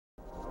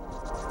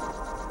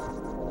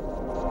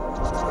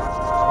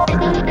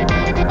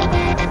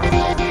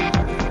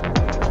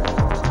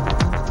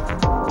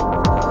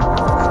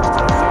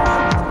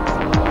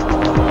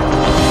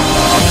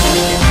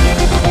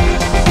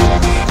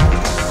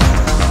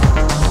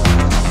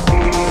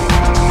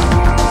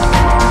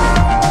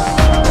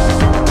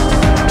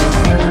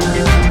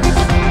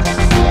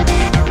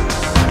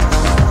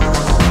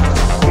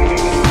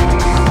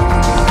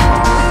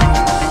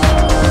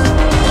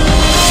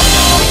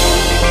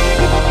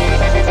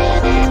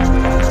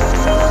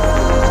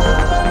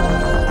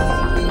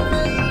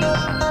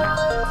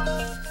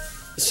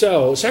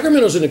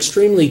Sacramento's an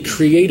extremely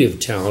creative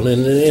town,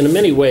 and in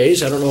many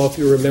ways, I don't know if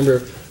you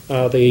remember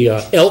the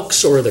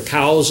elks or the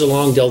cows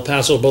along Del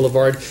Paso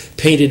Boulevard,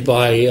 painted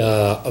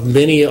by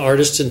many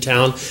artists in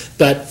town.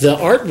 But the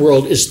art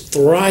world is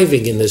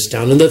thriving in this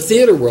town, and the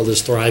theater world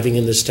is thriving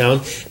in this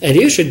town. And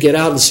you should get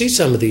out and see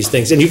some of these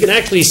things. And you can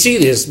actually see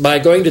this by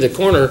going to the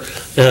corner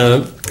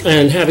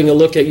and having a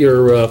look at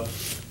your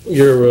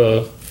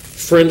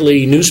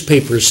friendly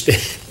newspaper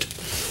stand.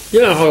 You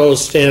know how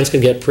those stands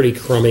can get pretty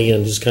crummy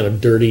and just kind of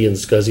dirty and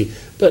scuzzy.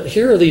 But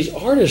here are these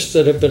artists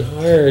that have been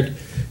hired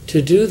to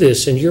do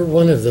this, and you're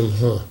one of them,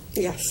 huh?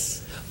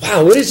 Yes.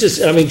 Wow, what is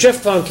this? I mean,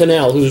 Jeff Von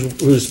Cannell,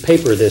 whose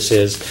paper this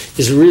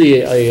is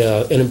really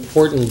an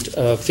important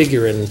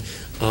figure in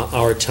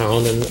our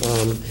town,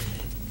 and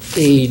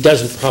he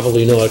doesn't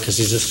probably know it because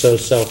he's just so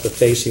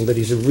self-effacing, but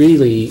he's a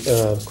really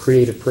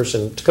creative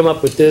person. To come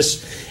up with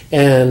this,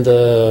 and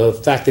the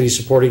fact that he's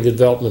supporting the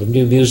development of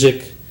new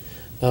music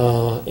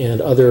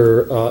and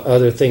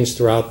other things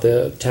throughout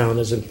the town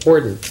is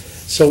important.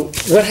 So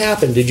what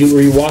happened?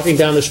 Were you walking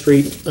down the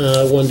street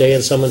one day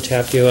and someone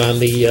tapped you on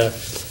the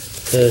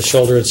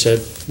shoulder and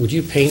said, "Would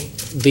you paint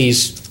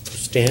these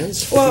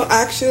stands?" Well,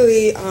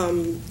 actually,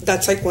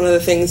 that's like one of the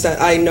things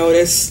that I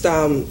noticed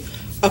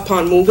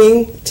upon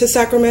moving to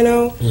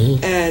Sacramento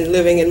and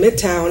living in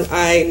Midtown.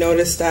 I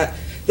noticed that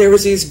there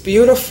was these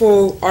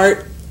beautiful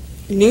art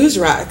news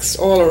racks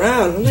all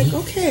around. I'm like,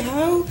 okay,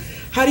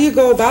 how do you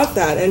go about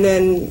that? And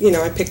then,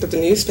 I picked up the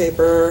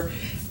newspaper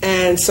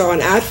and saw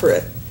an ad for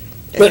it.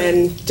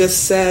 And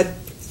just said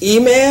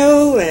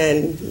email,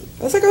 and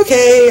I was like,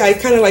 okay. I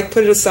kind of like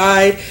put it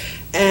aside,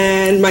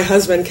 and my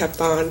husband kept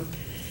on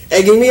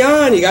egging me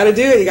on. You got to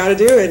do it. You got to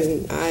do it.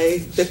 And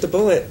I bit the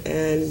bullet,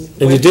 and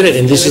you did it.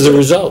 And this is the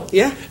result.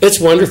 Yeah, it's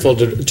wonderful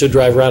to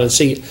drive around and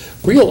see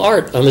real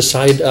art on the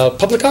side,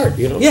 public art.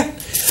 Yeah.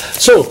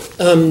 So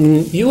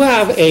you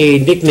have a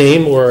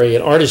nickname or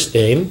an artist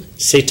name,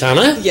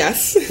 Satana.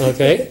 Yes.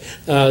 Okay.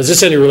 Is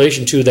this any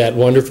relation to that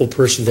wonderful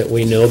person that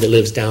we know that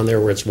lives down there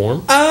where it's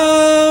warm?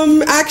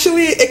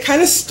 Actually, it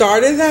kind of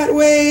started that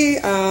way.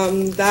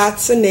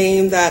 That's a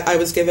name that I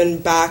was given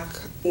back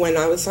when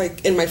I was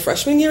like in my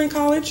freshman year in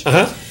college.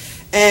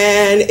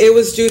 And it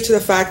was due to the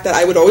fact that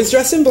I would always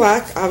dress in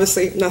black.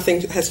 Obviously,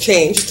 nothing has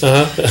changed.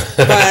 But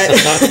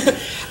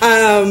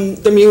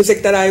the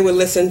music that I would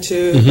listen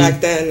to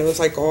back then, it was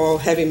like all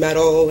heavy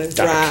metal and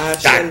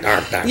thrash.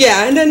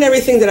 Yeah, and then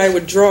everything that I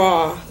would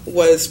draw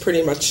was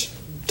pretty much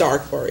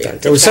dark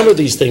oriented. There were some of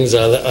these things.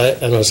 I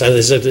don't know.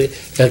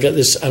 I got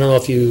this. I don't know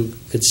if you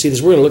could see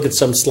this. We're going to look at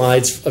some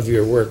slides of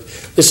your work.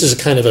 This is a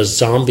kind of a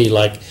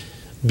zombie-like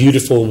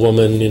beautiful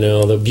woman.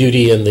 The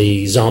beauty and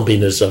the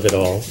zombiness of it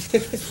all.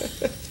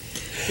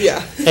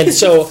 Yeah. And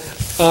so,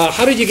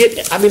 how did you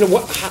get? I mean,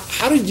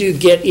 how did you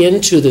get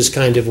into this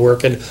kind of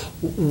work, and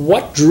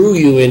what drew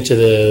you into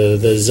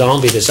the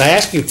zombiness? I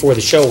asked you before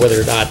the show whether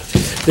or not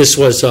this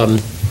was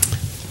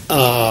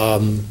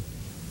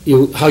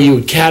how you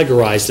would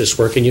categorize this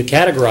work, and you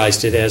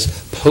categorized it as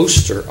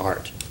poster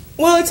art.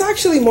 Well, it's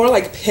actually more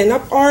like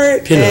pinup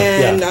art,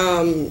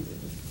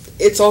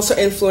 it's also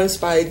influenced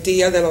by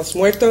Dia de los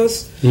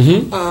Muertos.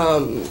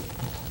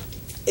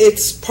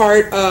 It's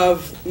part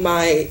of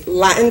my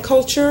Latin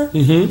culture,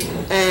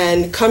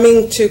 and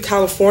coming to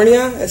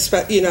California,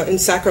 in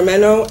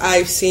Sacramento,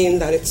 I've seen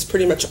that it's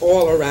pretty much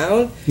all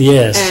around.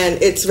 Yes,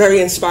 and it's very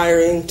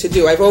inspiring to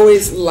do. I've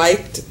always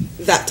liked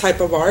that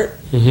type of art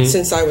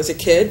since I was a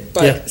kid,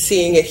 but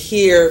seeing it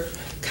here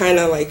kind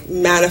of like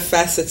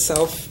manifests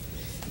itself.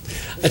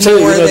 I tell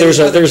you, there's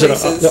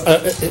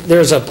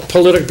a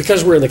political,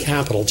 because we're in the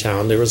capital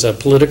town. There was a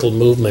political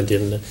movement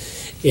in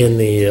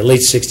the late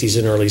 '60s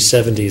and early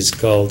 '70s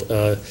called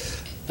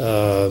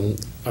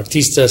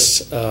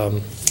Artistas.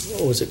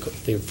 What was it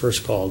they were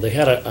first called? They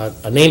had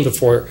a name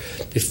before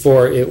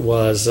it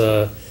was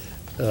the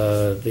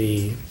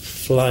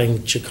Flying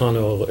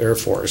Chicano Air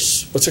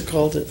Force. What's it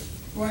called?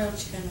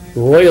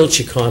 Royal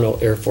Chicano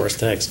Air Force.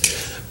 Thanks,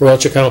 Royal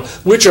Chicano,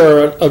 which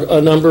are a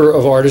number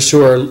of artists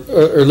who are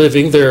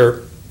living. They're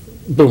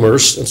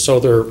boomers, and so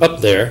they're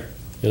up there,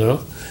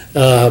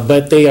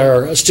 but they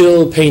are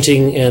still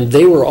painting, and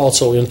they were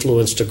also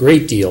influenced a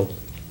great deal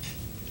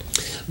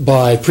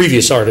by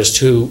previous artists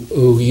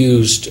who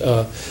used.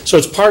 So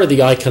it's part of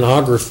the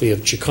iconography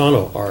of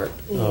Chicano art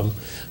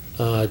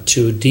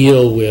to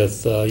deal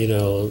with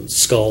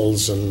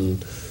skulls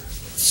and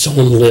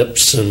sewn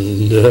lips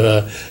and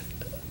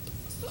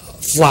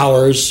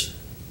flowers.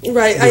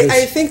 Right,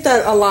 I think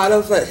that a lot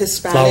of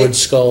flowered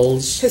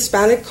skulls,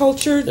 Hispanic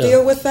culture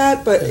deal with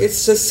that, but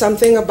it's just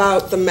something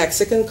about the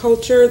Mexican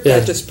culture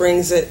that just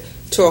brings it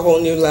to a whole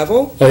new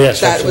level. Oh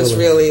yes, that absolutely. was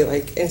really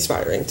like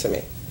inspiring to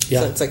me. Yeah,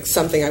 so it's like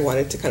something I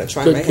wanted to kind of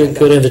try my hand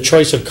good. at. And the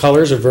choice of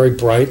colors are very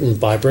bright and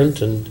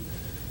vibrant, and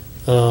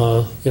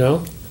kind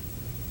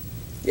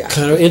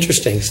of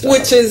interesting stuff.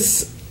 Which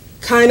is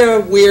kind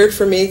of weird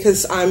for me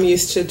because I'm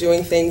used to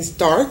doing things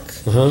dark,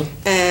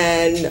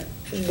 and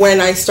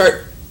when I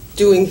start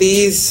doing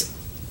these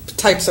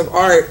types of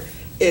art,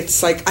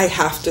 it's like I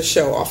have to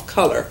show off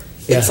color.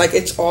 It's like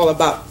it's all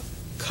about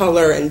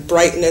color and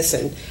brightness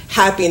and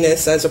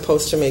happiness as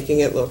opposed to making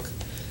it look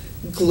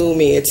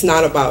gloomy. It's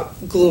not about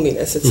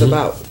gloominess. It's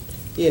about,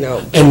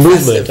 and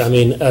movement. I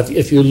mean,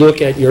 if you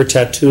look at your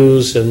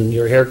tattoos and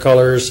your hair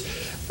colors,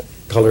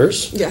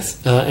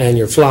 yes, and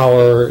your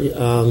flower,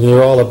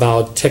 they're all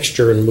about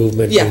texture and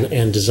movement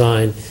and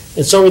design.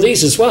 And so are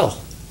these as well.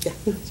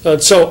 Yeah.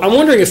 So I'm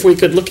wondering if we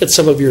could look at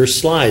some of your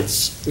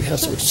slides. We have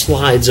some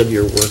slides of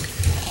your work,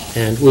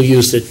 and we'll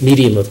use the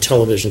medium of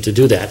television to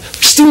do that.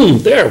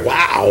 There,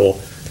 wow.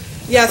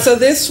 Yeah, so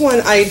this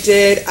one I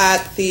did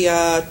at the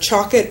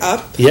Chalk It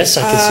Up yes,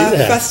 I can see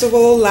that.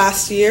 festival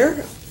last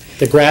year.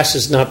 The grass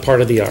is not part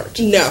of the art.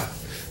 No.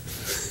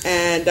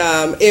 And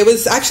it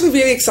was actually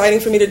really exciting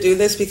for me to do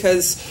this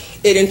because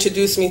it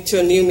introduced me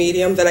to a new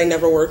medium that I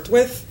never worked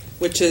with,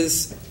 which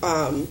is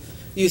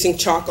using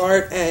chalk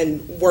art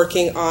and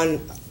working on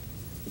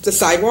the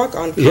sidewalk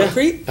on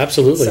concrete. Yeah,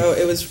 absolutely. So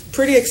it was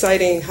pretty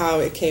exciting how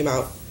it came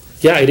out.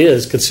 Yeah, it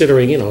is,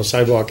 considering,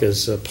 sidewalk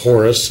is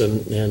porous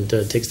and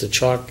takes the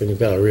chalk, and you've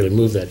got to really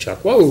move that chalk.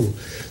 Whoa!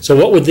 So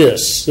what would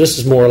this? This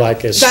is more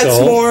like a skull? That's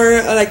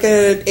more like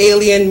an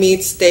Alien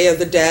meets Day of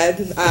the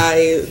Dead.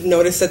 I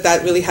noticed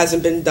that really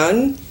hasn't been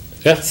done.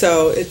 Yeah.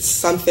 So it's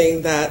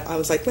something that I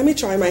was like, let me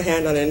try my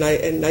hand on it.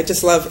 And I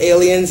just love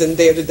Aliens and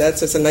Day of the Dead,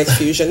 so it's a nice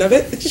fusion of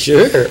it.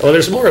 Sure. Oh,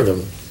 there's more of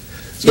them.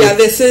 So yeah,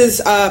 this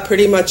is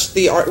pretty much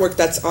the artwork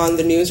that's on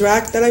the news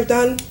rack that I've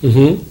done.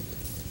 Mm-hmm.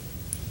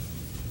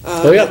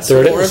 Oh, yeah,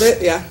 there it is. More of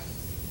it, yeah.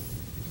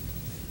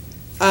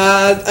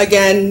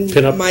 Again,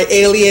 Pin-up. my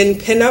alien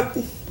pinup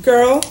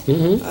girl.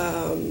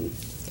 Mm-hmm.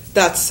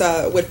 That's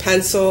with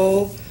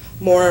pencil,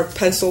 more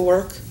pencil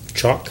work.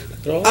 Chalk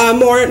at all?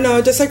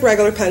 No, just like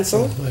regular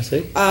pencil. Oh, I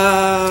see.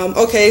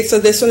 Okay, so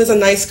this one is a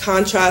nice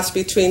contrast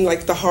between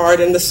like the hard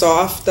and the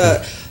soft.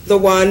 The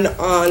one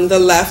on the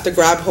left, the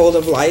grab hold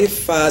of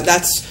life,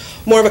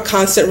 that's more of a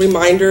constant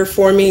reminder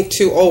for me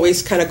to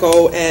always kind of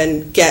go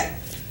and get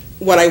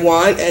what I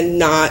want and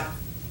not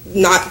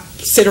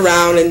sit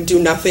around and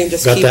do nothing,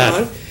 just keep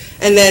on.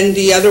 And then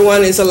the other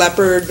one is a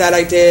leopard that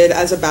I did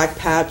as a back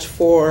patch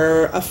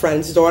for a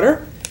friend's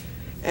daughter.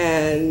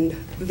 And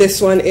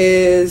this one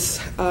is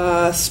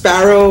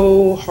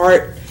Sparrow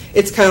Heart.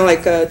 It's kind of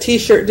like a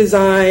t-shirt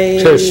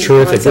design. So it's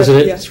terrific, concept. isn't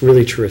it? Yeah. It's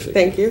really terrific.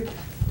 Thank you.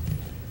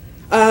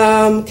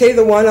 Okay,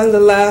 the one on the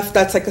left,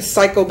 that's like a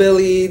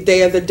Psychobilly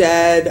Day of the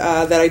Dead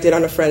that I did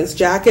on a friend's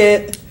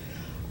jacket.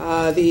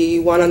 The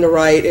one on the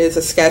right is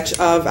a sketch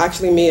of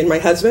actually me and my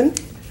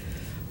husband.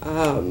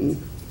 The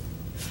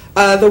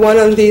one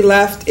on the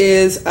left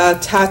is a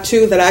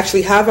tattoo that I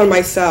actually have on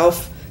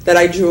myself that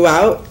I drew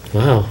out.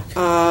 Wow.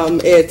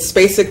 It's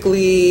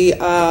basically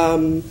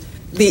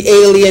the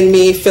alien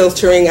me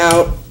filtering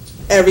out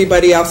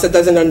everybody else that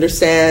doesn't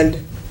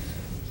understand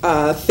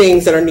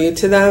things that are new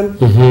to them.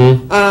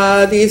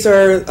 Mm-hmm. These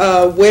are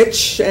a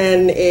witch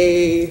and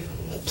a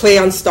play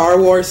on Star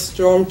Wars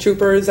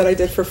stormtroopers that I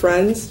did for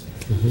friends.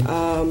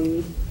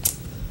 Mm-hmm.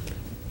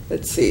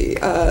 Let's see.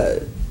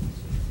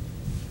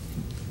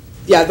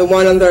 Yeah, the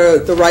one on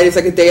the right is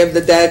like a Day of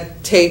the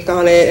Dead take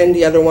on it, and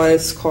the other one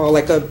is called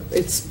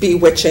it's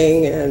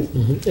bewitching and.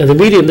 Mm-hmm. And the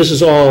medium. This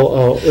is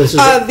all.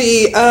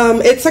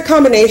 It's a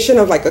combination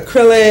of like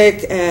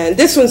acrylic, and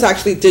this one's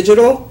actually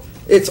digital.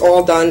 It's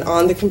all done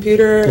on the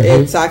computer.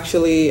 Mm-hmm. It's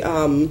actually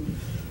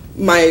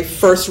my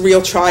first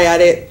real try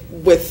at it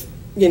with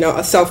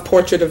a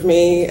self-portrait of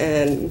me,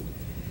 and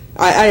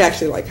I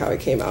actually like how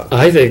it came out.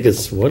 I think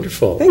it's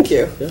wonderful. Thank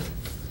you. Yeah.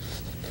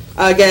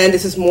 Again,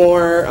 this is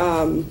more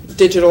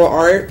digital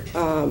art.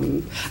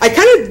 I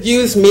kind of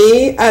use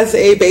me as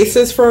a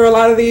basis for a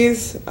lot of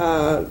these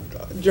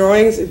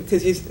drawings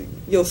because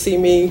you'll see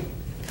me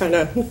kind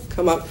of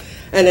come up.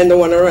 And then the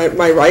one on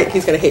my right,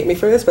 he's going to hate me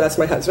for this, but that's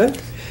my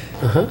husband.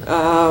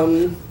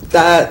 Uh-huh.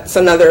 That's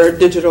another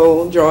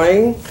digital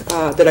drawing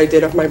that I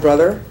did of my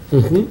brother.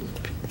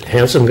 Mm-hmm.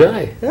 Handsome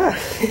guy. Yeah,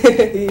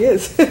 he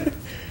is.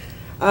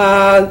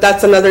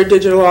 That's another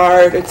digital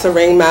art. It's a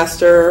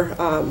ringmaster.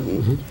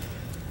 Mm-hmm.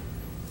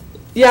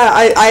 Yeah,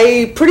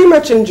 I pretty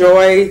much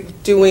enjoy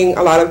doing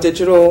a lot of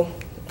digital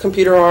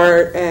computer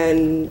art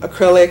and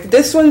acrylic.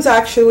 This one's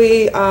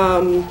actually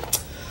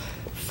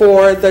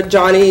for the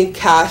Johnny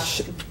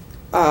Cash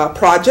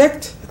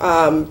project.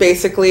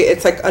 Basically,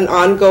 it's like an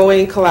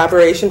ongoing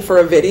collaboration for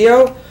a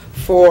video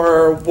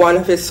for one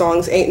of his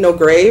songs, Ain't No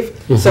Grave.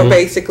 Mm-hmm. So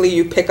basically,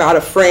 you pick out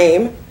a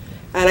frame.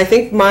 And I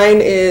think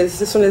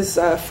this one is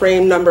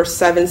frame number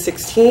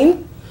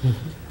 716.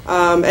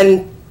 Mm-hmm.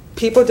 And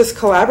people just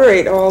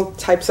collaborate. All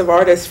types of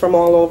artists from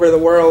all over the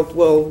world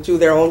will do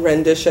their own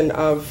rendition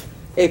of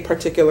a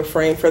particular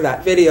frame for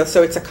that video.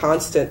 So it's a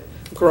constant,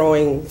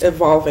 growing,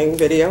 evolving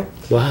video.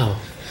 Wow.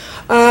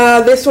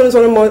 This one's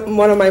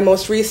one of my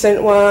most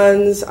recent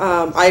ones.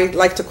 I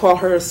like to call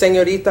her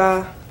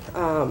Señorita.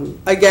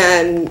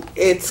 Again,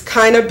 it's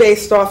kind of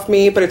based off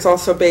me, but it's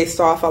also based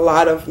off a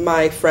lot of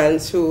my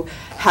friends who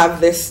have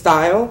this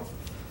style.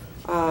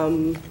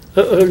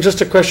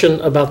 Just a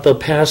question about the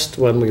past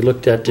one we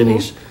looked at,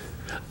 Denise.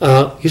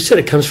 Mm-hmm. You said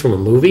it comes from a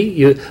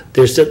movie.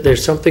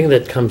 There's something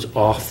that comes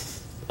off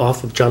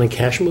off of Johnny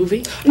Cash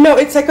movie? No,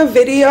 it's like a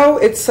video.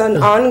 It's an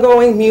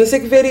ongoing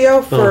music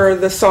video for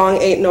the song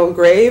 "Ain't No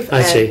Grave."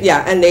 I see.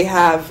 Yeah, and they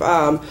have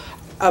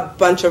a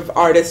bunch of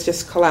artists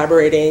just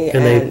collaborating,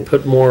 And they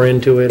put more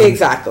into it.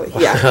 Exactly.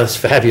 Wow, Yeah, that's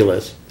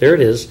fabulous. There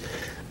it is.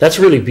 That's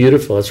really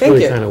beautiful. It's Thank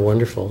really you. kind of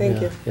wonderful.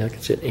 Thank you. Yeah, I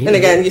can see it. and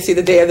again, you see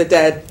the Day of the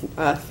Dead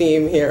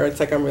theme here. It's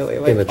like I'm really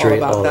like Imagery.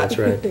 all about that. That's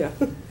right. Yeah.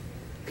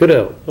 Good.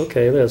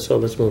 Okay, so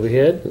let's move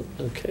ahead.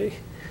 Okay.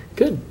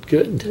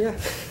 Good. Yeah.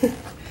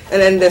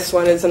 And then this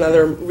one is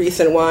another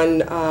recent one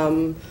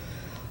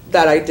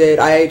that I did.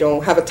 I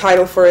don't have a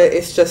title for it.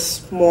 It's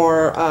just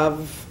more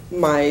of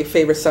my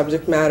favorite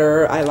subject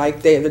matter. I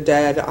like Day of the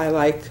Dead. I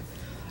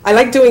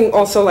like doing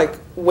also like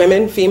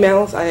women,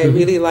 females. I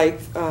really like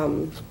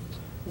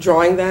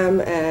drawing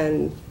them,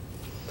 and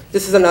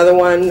this is another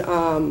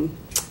one.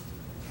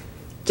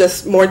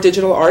 Just more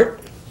digital art.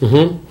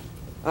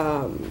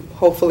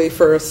 Hopefully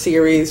for a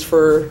series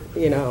for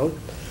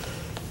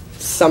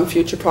some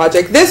future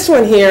project. This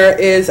one here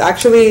is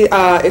actually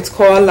it's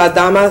called La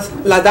Dama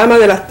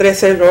de las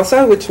 13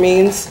 Rosas, which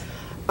means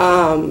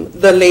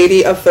the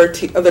Lady of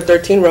the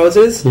 13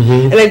 Roses.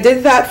 And I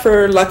did that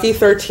for Lucky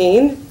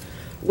 13,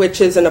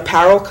 which is an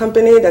apparel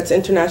company that's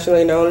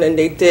internationally known, and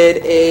they did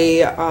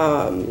a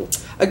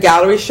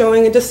gallery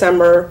showing in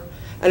December,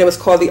 and it was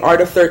called The Art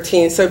of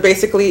 13. So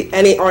basically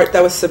any art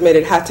that was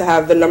submitted had to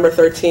have the number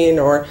 13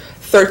 or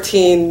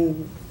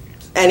 13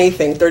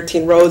 anything,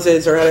 13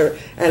 roses or whatever,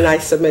 and I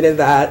submitted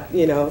that,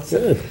 so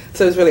it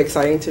was really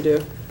exciting to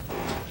do.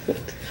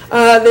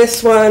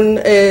 This one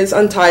is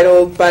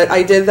untitled, but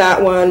I did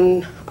that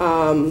one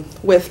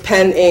with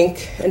pen,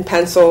 ink, and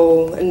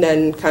pencil, and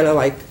then kind of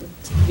like,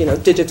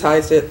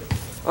 digitized it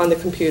on the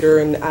computer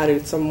and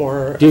added some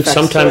more Do you effects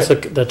sometimes to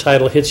it. the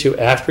title hits you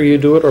after you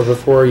do it or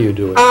before you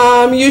do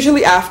it?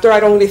 Usually after. I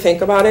don't really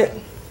think about it.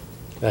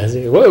 I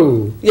see.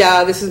 Whoa.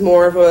 Yeah, this is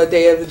more of a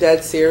Day of the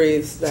Dead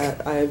series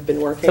that I've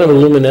been working Kind of a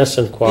on.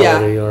 luminescent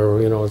quality,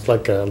 or it's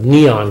like a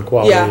neon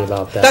quality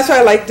about that. That's why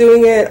I like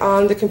doing it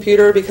on the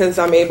computer, because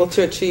I'm able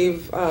to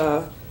achieve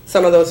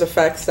some of those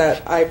effects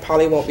that I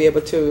probably won't be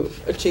able to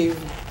achieve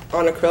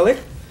on acrylic.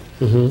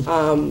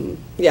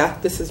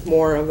 This is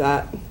more of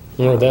that.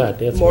 More of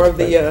that. Yeah, more of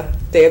the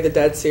Day of the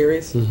Dead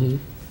series.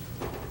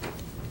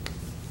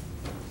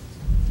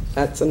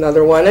 That's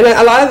another one, and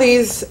a lot of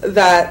these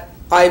that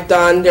I've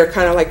done, they're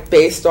kind of like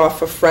based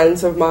off of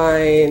friends of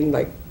mine,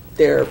 like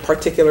their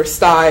particular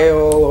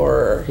style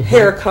or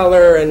hair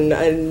color, and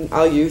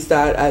I'll use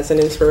that as an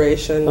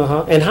inspiration.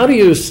 And how do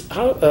you,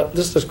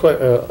 this is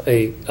quite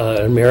an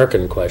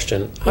American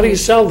question, how do you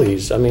sell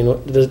these? I mean,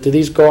 do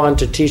these go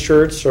onto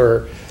T-shirts,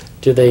 or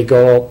do they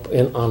go up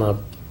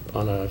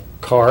on a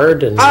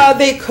card? And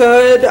they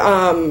could.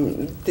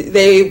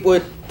 They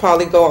would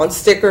probably go on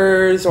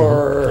stickers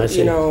or,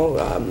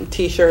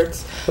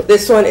 T-shirts.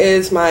 This one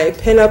is my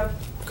pinup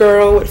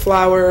girl with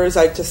flowers.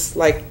 I just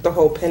like the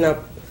whole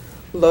pinup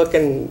look,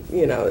 and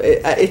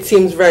it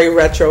seems very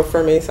retro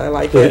for me, so I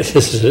like it.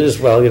 This is,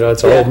 well,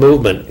 it's a whole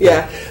movement.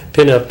 Yeah.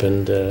 Pinup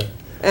and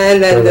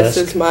then this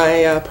is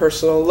my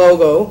personal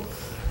logo.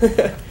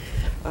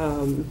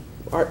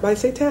 Art by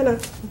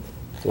Satana.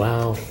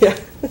 Wow. Yeah.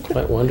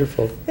 Quite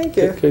wonderful. Thank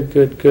you.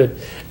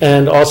 Good.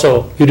 And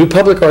also, you do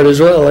public art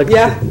as well.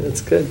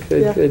 That's good.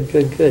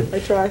 I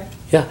try.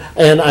 Yeah,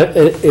 and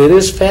it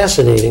is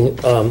fascinating.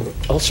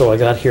 Also, I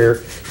got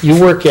here,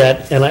 you work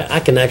at, and I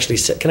can actually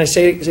say, can I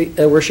say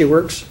where she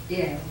works?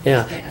 Yeah.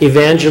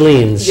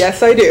 Evangeline's.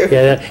 Yes, I do.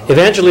 Yeah,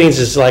 Evangeline's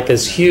is like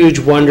this huge,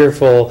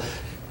 wonderful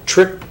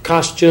trick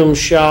costume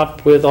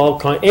shop with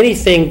all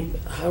anything,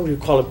 how do you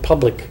call it,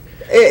 public?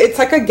 It's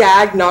like a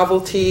gag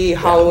novelty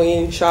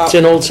Halloween shop. It's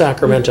in Old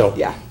Sacramento.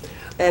 Yeah.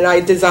 And I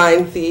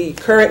designed the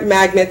current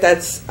magnet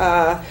that's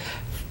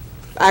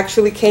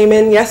actually came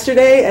in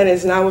yesterday and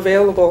is now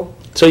available.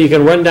 So you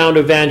can run down to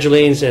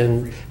Evangeline's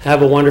and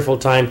have a wonderful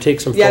time, take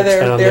some folks down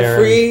there. They're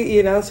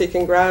free, so you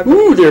can grab.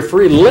 Ooh, they're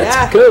free.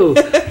 Let's go.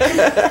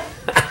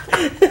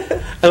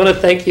 I want to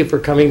thank you for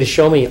coming to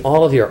show me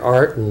all of your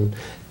art and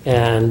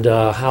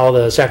how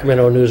the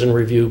Sacramento News and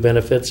Review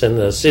benefits, and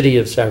the city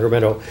of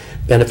Sacramento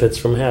benefits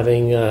from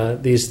having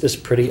this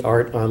pretty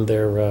art on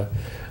their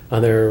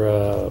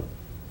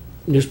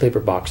newspaper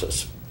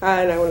boxes.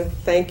 And I want to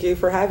thank you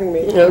for having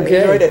me. Okay.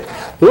 I enjoyed it.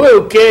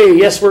 Okay,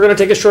 yes, we're going to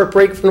take a short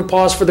break from the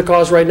Pause for the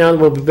Cause right now, and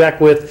we'll be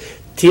back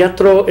with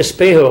Teatro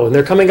Espejo, and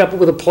they're coming up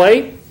with a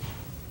play.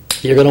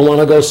 You're going to want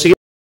to go see it.